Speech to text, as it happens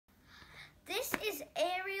This is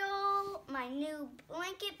Ariel, my new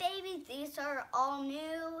blanket baby. These are all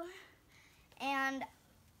new. And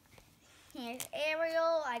here's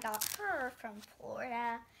Ariel. I got her from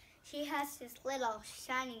Florida. She has this little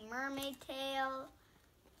shiny mermaid tail.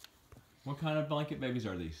 What kind of blanket babies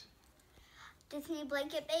are these? Disney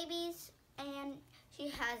blanket babies. And she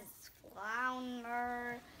has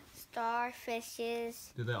flounder, starfishes.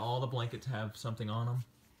 Do all the blankets have something on them?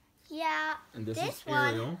 Yeah. And this is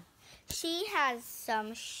Ariel. One, she has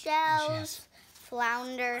some shells,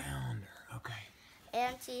 flounder. Okay.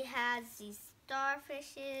 And she has these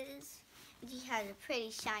starfishes. She has a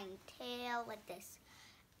pretty shiny tail like this.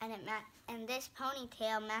 And this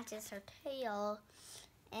ponytail matches her tail.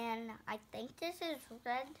 And I think this is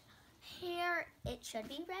red hair. It should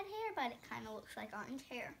be red hair, but it kind of looks like orange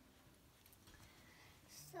hair.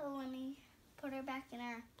 So let me put her back in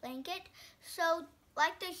her blanket. So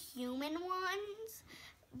like the human ones,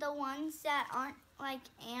 the ones that aren't like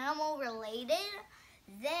animal related,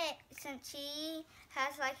 since she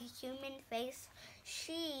has like a human face,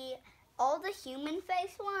 all the human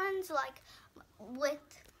face ones, like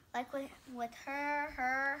with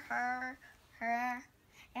her,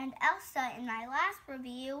 and Elsa in my last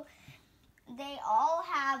review, they all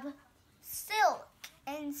have silk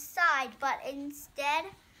inside, but instead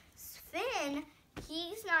Finn,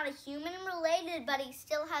 he's not a human related, but he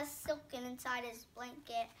still has silk inside his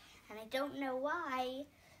blanket, and I don't know why.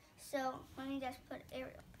 So let me just put Ariel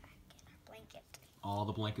back in her blanket. All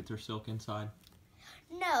the blankets are silk inside?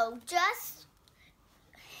 No, just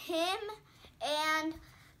him and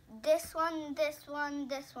this one, this one,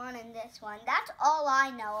 this one, and this one. That's all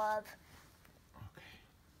I know of. Okay.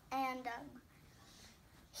 And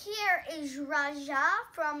here is Raja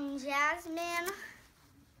from Jasmine.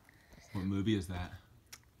 What movie is that?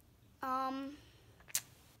 I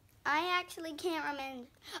actually can't remember.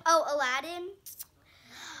 Oh, Aladdin.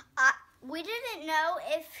 We didn't know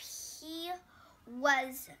if he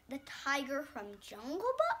was the tiger from Jungle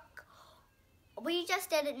Book. We just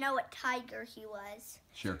didn't know what tiger he was.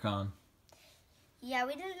 Shere Khan. Yeah,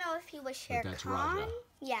 we didn't know if he was Shere That's Khan. Raja.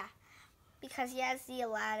 Yeah, because he has the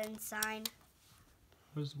Aladdin sign.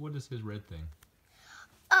 What is his red thing?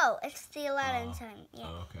 Oh, it's the Aladdin sign. Yeah.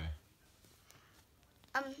 Oh, okay.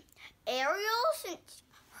 Ariel, since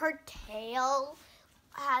her tail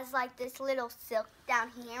has like this little silk down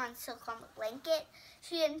here and silk on the blanket,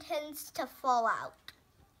 she intends to fall out.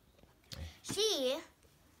 Okay.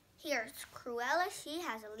 Here's Cruella. She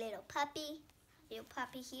has a little puppy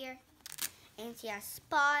here, and she has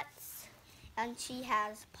spots, and she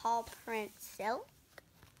has paw print silk.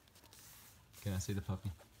 Can I see the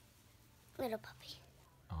puppy? Little puppy.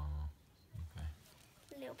 Oh, okay.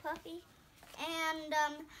 Little puppy. And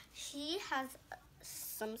she has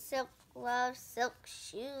some silk gloves, silk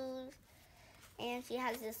shoes, and she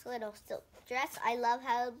has this little silk dress. I love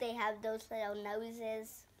how they have those little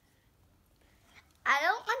noses. I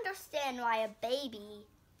don't understand why a baby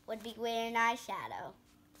would be wearing eyeshadow.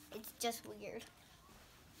 It's just weird.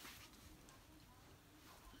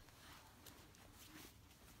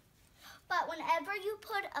 But whenever you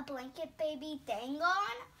put a blanket baby thing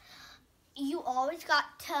on, you always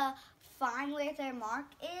got to find where their mark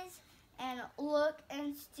is and look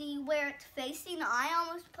and see where it's facing. I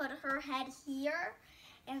almost put her head here,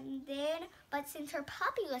 but since her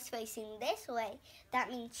puppy was facing this way,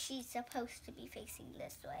 that means she's supposed to be facing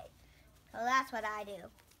this way. So that's what I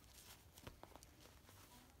do.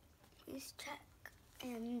 Please check.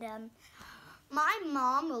 And my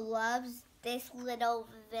mom loves this little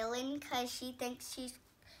villain because she thinks she's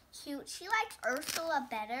cute. She likes Ursula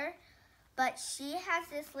better, but she has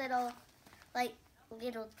this little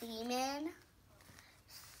demon.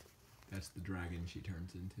 That's the dragon she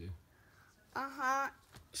turns into. Uh-huh.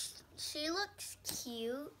 She looks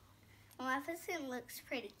cute. Maleficent looks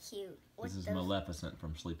pretty cute. This is Maleficent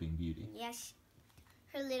from Sleeping Beauty. Yes.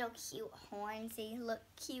 Her little cute horns, they look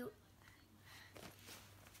cute.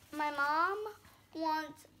 My mom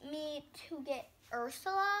wants me to get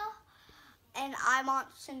Ursula, and I want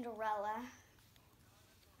Cinderella.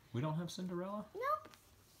 We don't have Cinderella? Nope.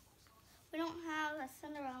 We don't have a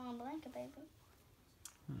Cinderella blanket baby.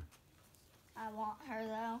 I want her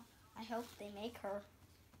though. I hope they make her.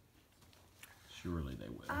 Surely they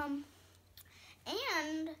will.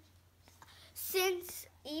 And since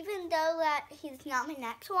even though that he's not my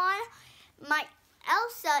next one, my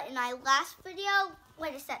Elsa in my last video.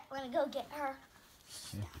 Wait a sec. Let me go get her.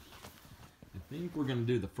 Yeah. I think we're gonna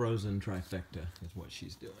do the Frozen trifecta. Is what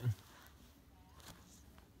she's doing.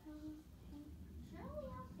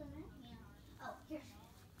 Oh, here.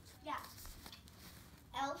 Yeah.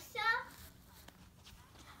 Elsa.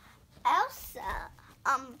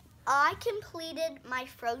 I completed my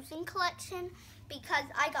Frozen collection because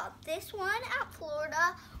I got this one at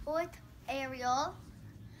Florida with Ariel.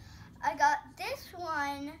 I got this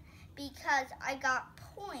one because I got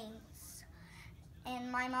points and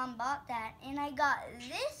my mom bought that. And I got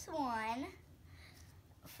this one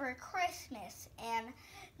for Christmas. And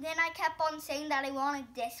then I kept on saying that I wanted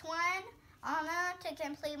this one, Anna, to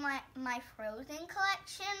complete my Frozen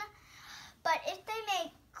collection. But if they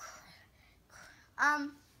make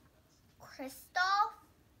Kristoff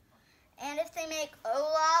and if they make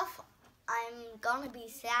Olaf, I'm gonna be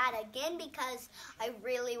sad again because I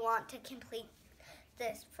really want to complete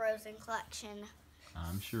this Frozen collection.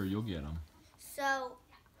 I'm sure you'll get them. So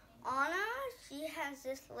Anna, she has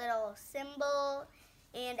this little symbol,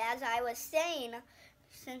 and as I was saying,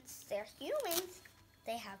 since they're humans,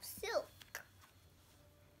 they have silk.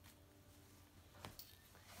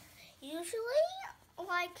 Usually,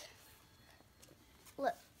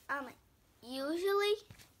 usually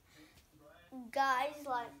guys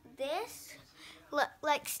like this,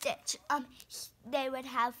 like Stitch, they would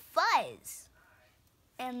have fuzz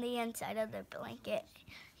in the inside of their blanket.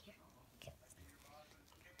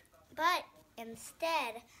 But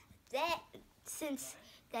instead, since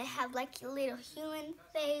they have like a little human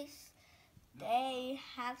face, they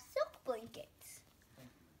have silk blankets.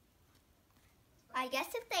 I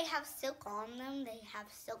guess if they have silk on them, they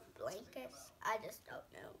have silk blankets. I just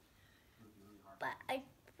don't know. But I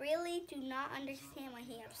really do not understand why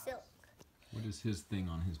he has silk. What is his thing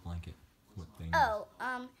on his blanket? What thing? Oh,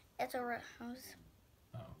 it's a rose.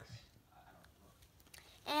 Oh, okay.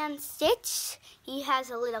 And Stitch, he has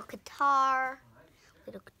a little guitar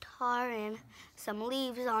and some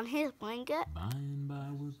leaves on his blanket. By and by,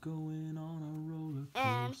 we're going on a roller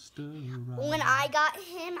coaster ride. When I got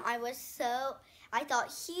him, I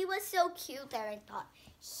thought he was so cute that I thought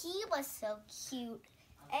he was so cute.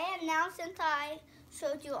 And now since I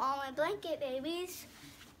showed you all my blanket babies,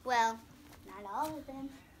 well, not all of them.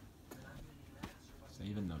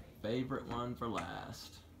 Saving the favorite one for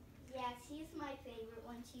last. Yes, he's my favorite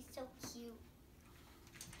one. She's so cute.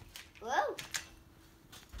 Whoa!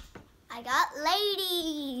 I got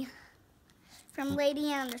Lady from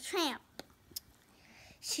Lady and the Tramp.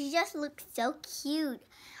 She just looks so cute.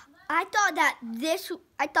 I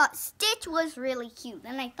thought Stitch was really cute,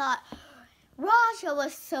 and I thought Raja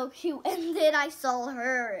was so cute, and then I saw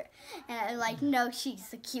her, and I was like, no, she's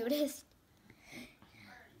the cutest.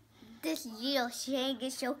 This little Shag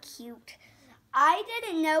is so cute. I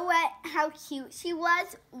didn't know how cute she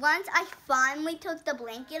was. Once I finally took the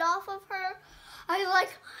blanket off of her, I was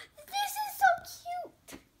like, this is so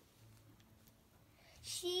cute.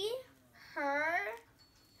 She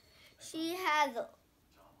has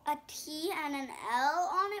a T and an L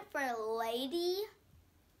on it for Lady.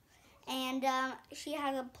 And she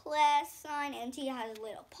has a plus sign, and she has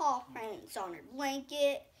little paw prints on her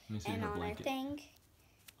blanket and on her thing.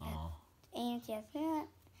 Oh. And she has that.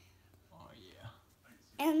 Oh, yeah.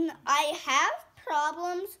 And I have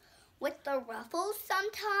problems with the ruffles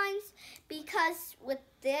sometimes because with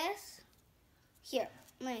this, here,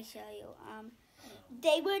 let me show you.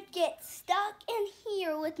 They would get stuck in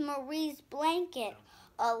here with Marie's blanket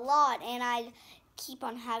a lot, and I'd keep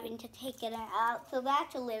on having to take it out, so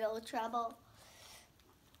that's a little trouble.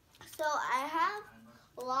 So I have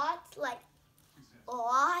lots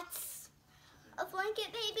of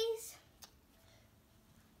blanket babies.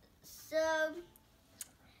 So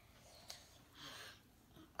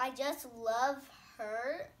I just love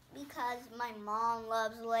her because my mom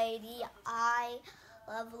loves Lady. I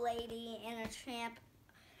love Lady and a Tramp.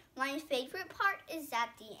 My favorite part is at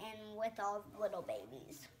the end with all the little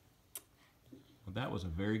babies. Well, that was a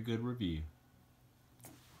very good review.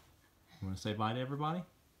 You want to say bye to everybody?